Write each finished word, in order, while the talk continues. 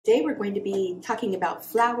Today we're going to be talking about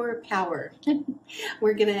flower power.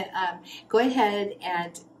 We're going to go ahead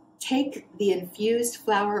and take the infused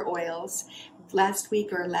flower oils. Last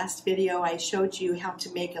week or last video I showed you how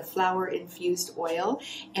to make a flower infused oil,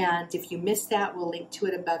 and if you missed that we'll link to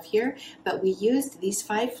it above here. But we used these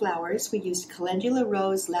 5 flowers. We used calendula,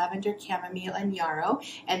 rose, lavender, chamomile, and yarrow,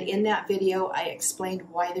 and in that video I explained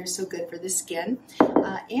why they're so good for the skin.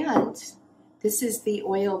 And this is the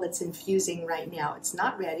oil that's infusing right now. It's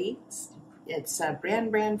not ready. It's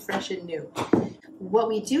brand fresh and new. What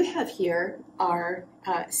we do have here are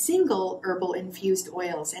single herbal infused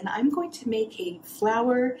oils, and I'm going to make a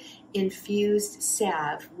flower infused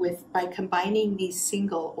salve by combining these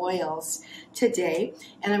single oils today.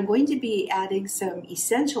 And I'm going to be adding some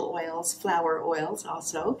essential oils, flower oils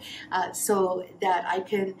also, so that I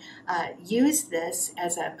can use this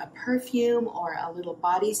as a perfume or a little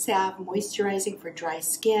body salve, moisturizing for dry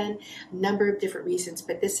skin, a number of different reasons,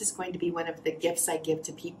 but this is going to be one of the gifts I give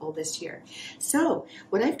to people this year. So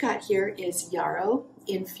what I've got here is yarrow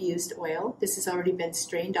infused oil. This has already been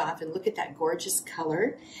strained off, and look at that gorgeous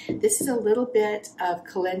color. This is a little bit of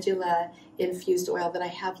calendula infused oil that I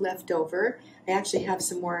have left over. I actually have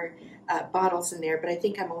some more bottles in there, but I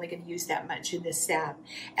think I'm only going to use that much in this salve.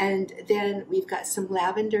 And then we've got some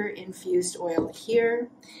lavender infused oil here,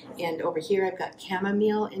 and over here I've got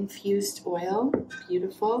chamomile infused oil,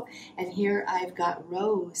 beautiful, and here I've got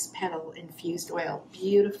rose petal infused oil,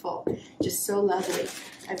 beautiful, just so lovely.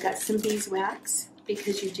 I've got some beeswax,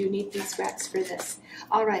 because you do need beeswax for this.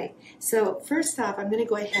 All right, so first off, I'm going to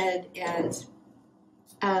go ahead and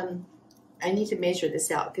I need to measure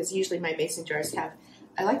this out, because usually my mason jars have,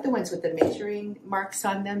 I like the ones with the measuring marks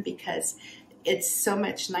on them because it's so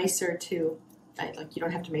much nicer to, like, you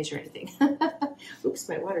don't have to measure anything. Oops,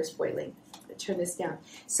 my water's boiling. Let's turn this down.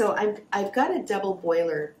 So I've got a double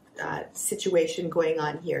boiler situation going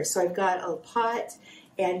on here. So I've got a pot,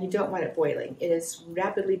 and you don't want it boiling. It is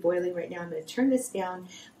rapidly boiling right now. I'm going to turn this down,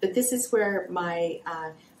 but this is where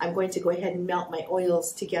I'm going to go ahead and melt my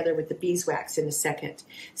oils together with the beeswax in a second.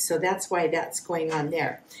 So that's why that's going on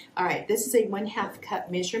there. All right, this is a 1/2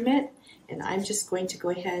 cup measurement, and I'm just going to go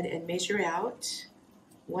ahead and measure out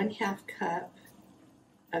 1/2 cup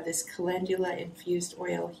of this calendula infused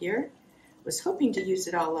oil here. Was hoping to use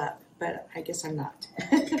it all up, but I guess I'm not.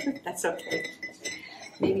 That's okay.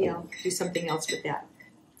 Maybe I'll do something else with that.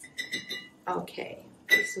 Okay,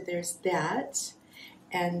 so there's that,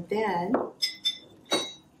 and then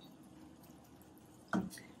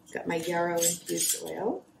got my yarrow infused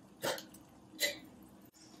oil,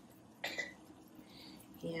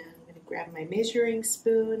 and I'm going to grab my measuring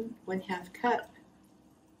spoon, 1/2 cup.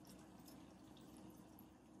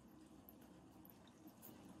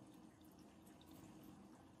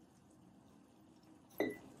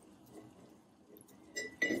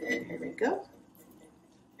 There we go.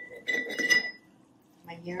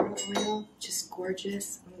 My yarrow oil, just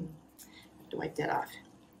gorgeous. I have to wipe that off.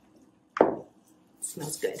 It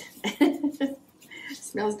smells good.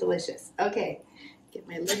 Smells delicious. Okay, get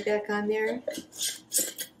my lid back on there.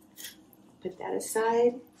 Put that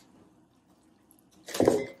aside.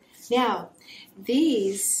 Now,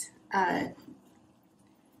 these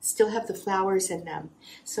still have the flowers in them.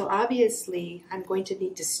 So obviously, I'm going to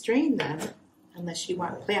need to strain them, unless you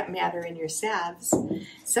want plant matter in your salves.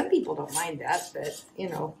 Some people don't mind that, but you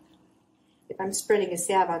know, if I'm spreading a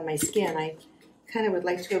salve on my skin, I kind of would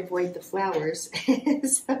like to avoid the flowers.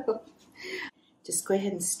 So just go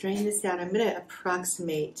ahead and strain this out. I'm going to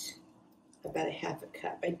approximate about 1/2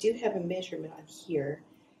 cup. I do have a measurement on here.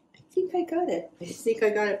 I think I got it. I think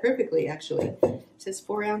I got it perfectly, actually. It says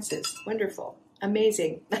 4 ounces. Wonderful.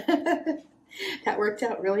 Amazing. That worked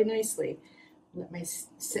out really nicely.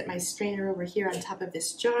 Set my strainer over here on top of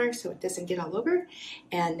this jar so it doesn't get all over.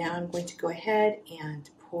 And now I'm going to go ahead and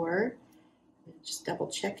pour. Just double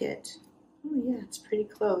check it. Oh yeah, it's pretty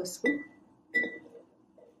close. Ooh.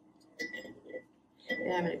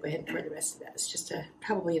 And I'm going to go ahead and pour the rest of that. It's just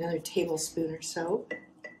probably another tablespoon or so.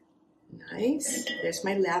 Nice. There's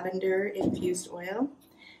my lavender infused oil.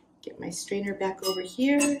 Get my strainer back over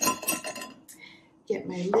here. Get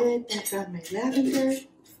my lid back on my lavender.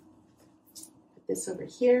 This over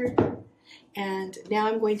here, and now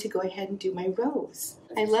I'm going to go ahead and do my rose.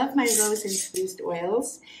 I love my rose infused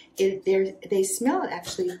oils. They smell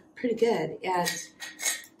actually pretty good, and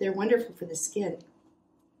they're wonderful for the skin.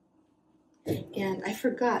 And I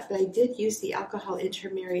forgot that I did use the alcohol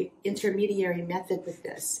intermediary method with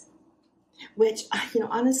this, which, you know,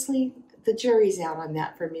 honestly, the jury's out on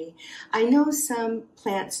that for me. I know some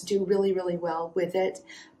plants do really well with it,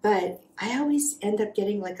 but I always end up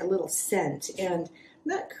getting like a little scent, and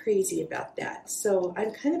not crazy about that. So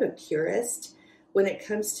I'm kind of a purist when it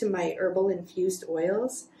comes to my herbal infused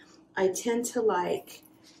oils. I tend to like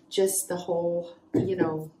just the whole, you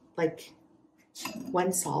know, like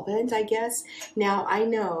one solvent, I guess. Now I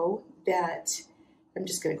know that, I'm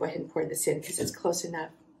just going to go ahead and pour this in because it's close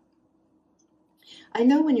enough. I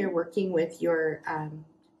know when you're working with your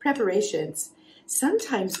preparations,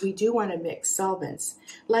 sometimes we do want to mix solvents,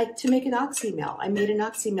 like to make an oxymel. I made an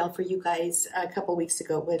oxymel for you guys a couple weeks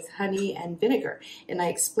ago with honey and vinegar, and I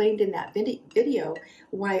explained in that video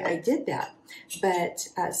why I did that. But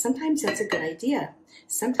sometimes that's a good idea.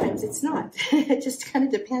 Sometimes it's not. It just kind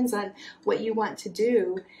of depends on what you want to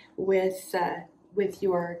do with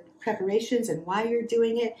your preparations and why you're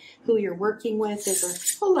doing it, who you're working with. There's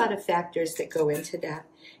a whole lot of factors that go into that,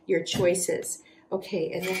 your choices.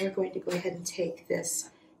 Okay, and then we're going to go ahead and take this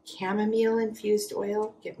chamomile infused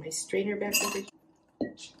oil, get my strainer back over here.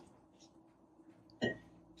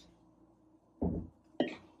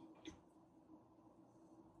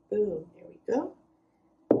 Boom, there we go.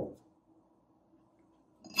 Put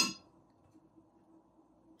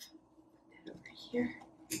that over here.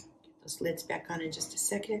 Get those lids back on in just a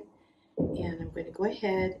second. And I'm going to go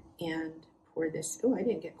ahead and pour this. Oh, I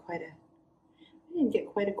didn't get quite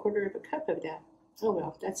a quarter of a cup of that. Oh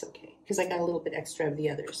well, that's okay, because I got a little bit extra of the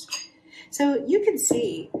others. So you can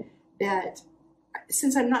see that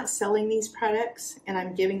since I'm not selling these products and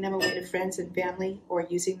I'm giving them away to friends and family or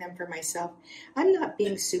using them for myself, I'm not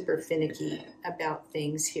being super finicky about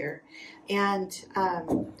things here. And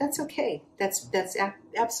that's okay. That's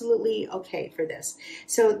absolutely okay for this.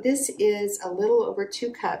 So this is a little over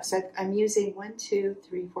 2 cups. I'm using 1, 2,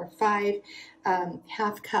 3, 4, 5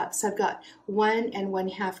 half cups. I've got 1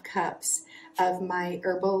 1/2 cups of my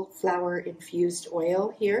herbal flower infused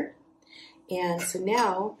oil here. And so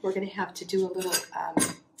now we're going to have to do a little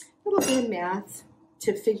bit of math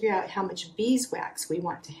to figure out how much beeswax we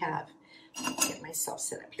want to have. Get myself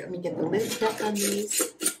set up here. Let me get the lids back on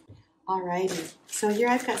these. Alrighty, so here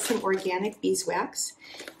I've got some organic beeswax,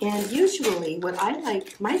 and usually what I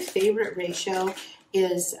like, my favorite ratio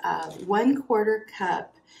is 1/4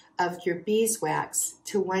 cup of your beeswax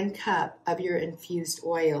to 1 cup of your infused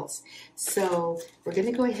oils. So we're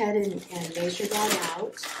going to go ahead and measure that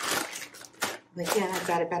out. Again, I've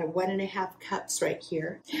got about 1 1/2 cups right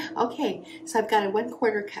here. Okay, so I've got a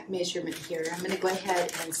 1/4 cup measurement here. I'm going to go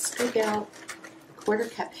ahead and scoop out 1/4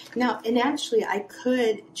 cup. Now, and actually I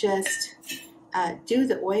could just do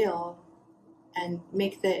the oil and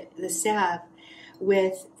make the salve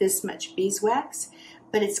with this much beeswax,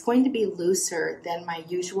 but it's going to be looser than my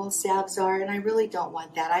usual salves are, and I really don't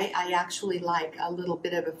want that. I actually like a little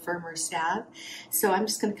bit of a firmer salve, so I'm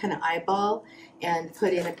just going to kind of eyeball and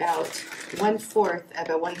put in about 1/4 of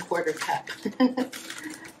a 1/4 cup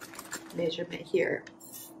measurement here.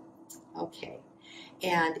 Okay,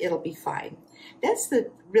 and it'll be fine. That's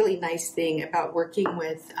the really nice thing about working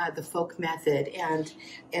with the folk method and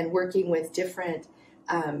working with different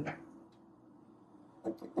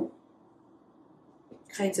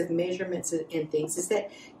kinds of measurements and things, is that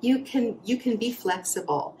you can be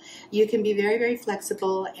flexible. You can be very, very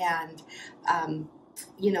flexible, and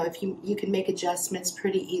you know, if you can make adjustments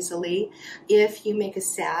pretty easily. If you make a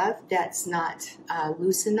salve that's not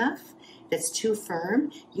loose enough, that's too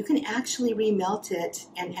firm, you can actually remelt it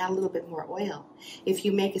and add a little bit more oil. If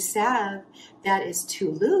you make a salve that is too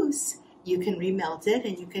loose, you can remelt it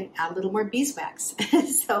and you can add a little more beeswax.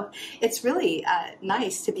 So it's really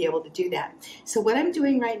nice to be able to do that. So what I'm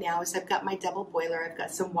doing right now is I've got my double boiler, I've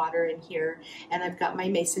got some water in here, and I've got my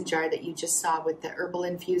mason jar that you just saw with the herbal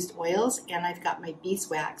infused oils, and I've got my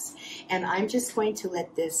beeswax. And I'm just going to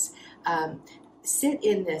let this sit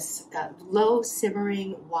in this low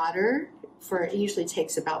simmering water for, it usually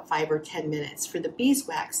takes about 5 or 10 minutes for the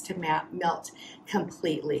beeswax to melt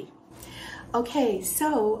completely. Okay,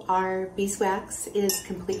 so our beeswax is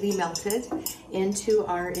completely melted into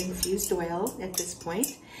our infused oil at this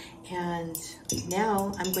point. And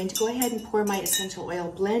now I'm going to go ahead and pour my essential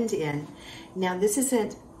oil blend in. Now this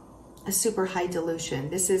isn't a super high dilution.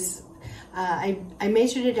 This is, I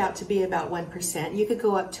measured it out to be about 1%. You could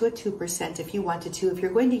go up to a 2% if you wanted to, if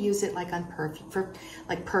you're going to use it like on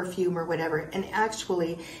perfume or whatever. And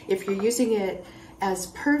actually, if you're using it as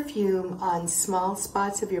perfume on small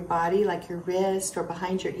spots of your body, like your wrist or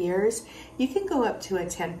behind your ears, you can go up to a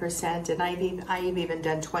 10%, and I've even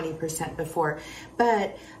done 20% before.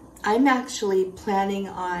 But I'm actually planning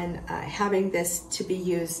on having this to be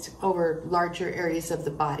used over larger areas of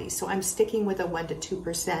the body. So I'm sticking with a 1 to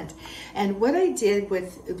 2%. And what I did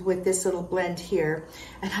with this little blend here,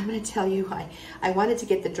 and I'm going to tell you, I wanted to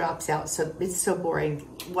get the drops out, so it's so boring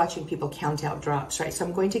watching people count out drops, right? So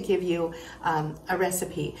I'm going to give you a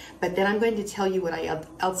recipe, but then I'm going to tell you what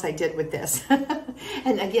else I did with this.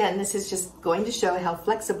 And again, this is just going to show how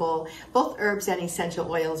flexible both herbs and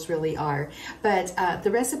essential oils really are. But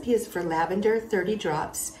the recipe is for lavender, 30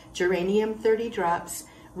 drops, geranium, 30 drops,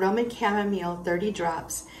 Roman chamomile, 30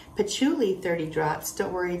 drops, patchouli, 30 drops.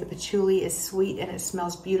 Don't worry, the patchouli is sweet and it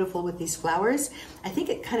smells beautiful with these flowers. I think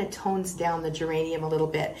it kind of tones down the geranium a little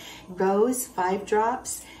bit. Rose, 5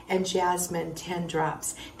 drops, and jasmine, 10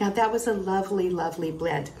 drops. Now that was a lovely, lovely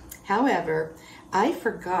blend. However, I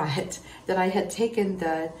forgot that I had taken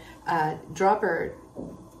the dropper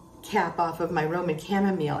cap off of my Roman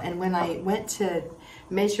chamomile, and when I went to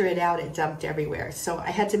measure it out, it dumped everywhere. So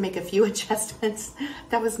I had to make a few adjustments.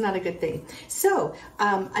 That was not a good thing. So,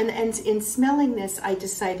 and in smelling this, I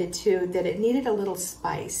decided too that it needed a little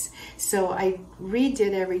spice. So I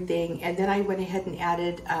redid everything, and then I went ahead and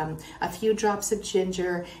added a few drops of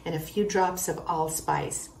ginger and a few drops of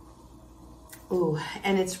allspice. Ooh,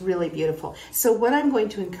 and it's really beautiful. So what I'm going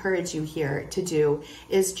to encourage you here to do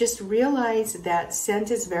is just realize that scent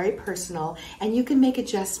is very personal and you can make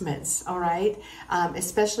adjustments, all right?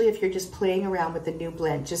 Especially if you're just playing around with the new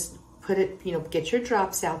blend. Just put it, you know, get your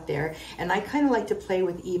drops out there. And I kind of like to play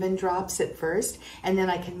with even drops at first, and then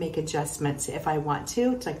I can make adjustments if I want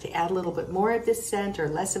to. It's like to add a little bit more of this scent or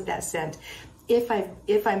less of that scent. If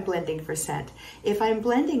I'm blending for scent. If I'm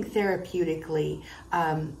blending therapeutically,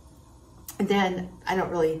 then I don't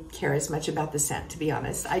really care as much about the scent, to be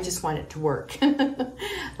honest. I just want it to work.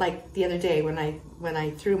 Like the other day when I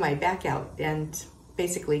threw my back out and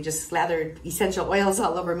basically just slathered essential oils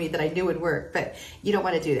all over me that I knew would work. But you don't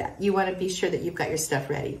want to do that. You want to be sure that you've got your stuff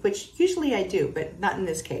ready, which usually I do, but not in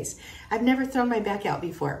this case. I've never thrown my back out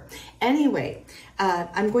before. Anyway,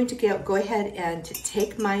 I'm going to go ahead and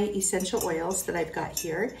take my essential oils that I've got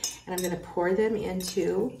here, and I'm going to pour them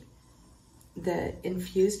into the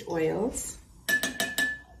infused oils.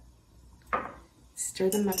 Stir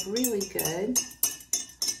them up really good.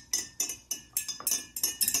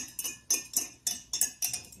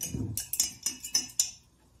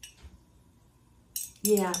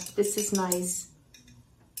 Yeah, this is nice.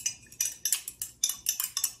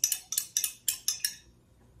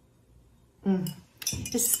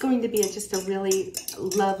 This is going to be just a really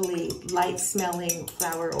lovely, light smelling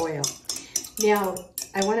flower oil. Now,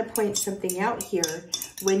 I want to point something out here.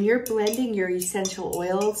 When you're blending your essential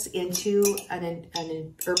oils into an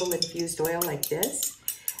herbal infused oil like this,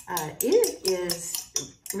 it is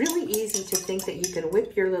really easy to think that you can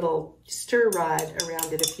whip your little stir rod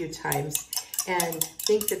around it a few times and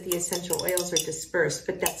think that the essential oils are dispersed,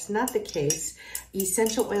 but that's not the case.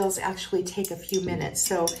 Essential oils actually take a few minutes.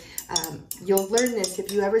 So you'll learn this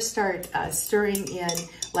if you ever start stirring in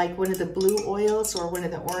like one of the blue oils or one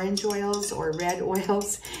of the orange oils or red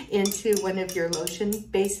oils into one of your lotion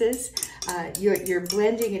bases. You're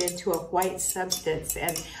blending it into a white substance.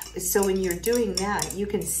 And so when you're doing that, you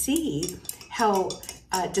can see how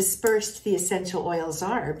dispersed the essential oils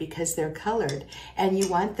are because they're colored, and you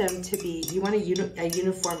want them to be, you want a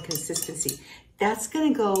uniform consistency. That's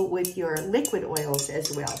going to go with your liquid oils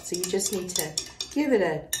as well. So you just need to give it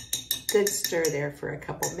a good stir there for a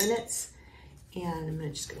couple minutes. And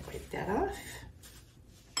I'm just going to wipe that off.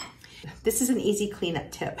 This is an easy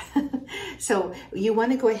cleanup tip. So you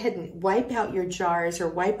want to go ahead and wipe out your jars or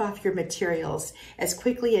wipe off your materials as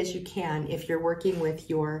quickly as you can if you're working with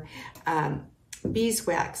your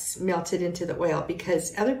beeswax melted into the oil,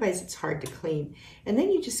 because otherwise it's hard to clean. And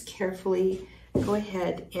then you just carefully go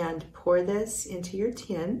ahead and pour this into your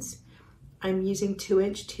tins. I'm using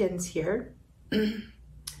 2-inch tins here. And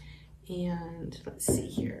let's see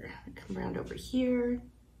here, come around over here.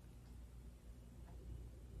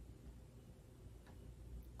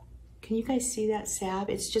 Can you guys see that salve?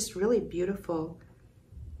 It's just really beautiful.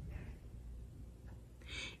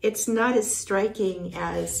 It's not as striking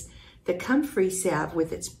as the Comfrey salve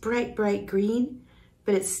with its bright, bright green,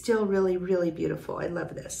 but it's still really, really beautiful. I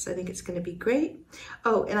love this. I think it's going to be great.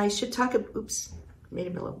 Oh, and I should talk, oops,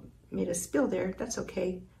 made a spill there. That's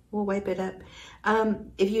okay. We'll wipe it up.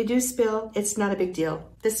 If you do spill, it's not a big deal.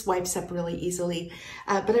 This wipes up really easily.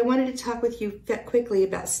 But I wanted to talk with you quickly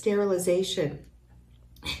about sterilization.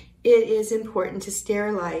 It is important to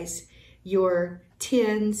sterilize your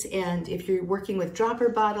tins, and if you're working with dropper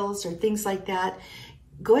bottles or things like that,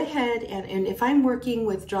 go ahead and if I'm working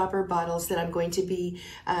with dropper bottles that I'm going to be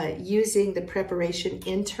using the preparation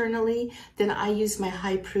internally, then I use my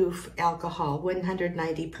high proof alcohol,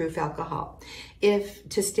 190 proof alcohol,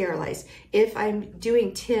 to sterilize. If I'm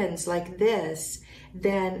doing tins like this,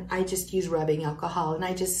 then I just use rubbing alcohol and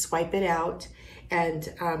I just swipe it out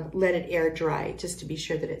and let it air dry just to be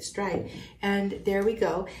sure that it's dry. And there we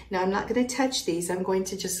go. Now I'm not going to touch these. I'm going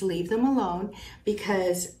to just leave them alone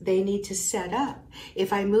because they need to set up.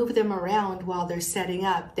 If I move them around while they're setting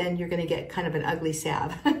up, then you're going to get kind of an ugly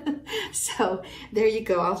salve. So there you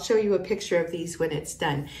go. I'll show you a picture of these when it's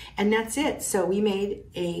done. And that's it. So we made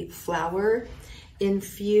a flower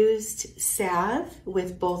infused salve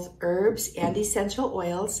with both herbs and essential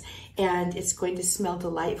oils, and it's going to smell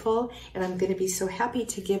delightful, and I'm going to be so happy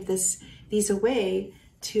to give these away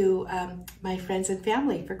to my friends and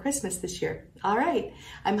family for Christmas this year. All right,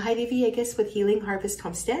 I'm Heidi Villegas with Healing Harvest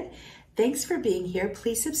Homestead. Thanks for being here.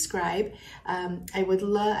 Please subscribe.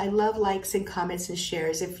 I love likes and comments and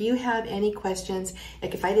shares. If you have any questions,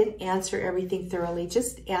 like if I didn't answer everything thoroughly,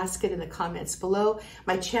 just ask it in the comments below.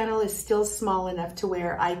 My channel is still small enough to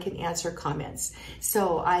where I can answer comments.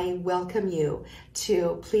 So I welcome you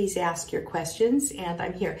to please ask your questions, and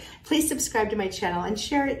I'm here. Please subscribe to my channel and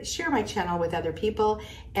share my channel with other people.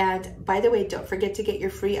 And by the way, don't forget to get your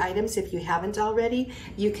free items if you haven't already.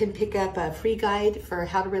 You can pick up a free guide for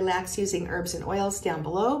how to relax using herbs and oils down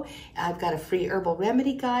below. I've got a free herbal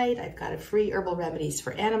remedy guide. I've got a free herbal remedies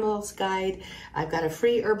for animals guide. I've got a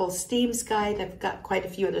free herbal steams guide. I've got quite a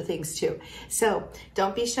few other things too. So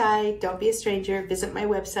don't be shy. Don't be a stranger. Visit my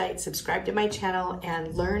website, subscribe to my channel,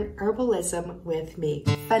 and learn herbalism with me.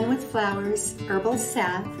 Fun with flowers, herbal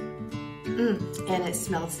salve, and it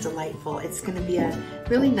smells delightful. It's going to be a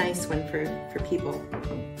really nice one for people.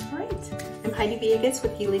 All right, I'm Heidi Villegas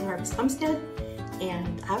with Healing Harvest Homestead,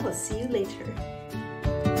 and I will see you later.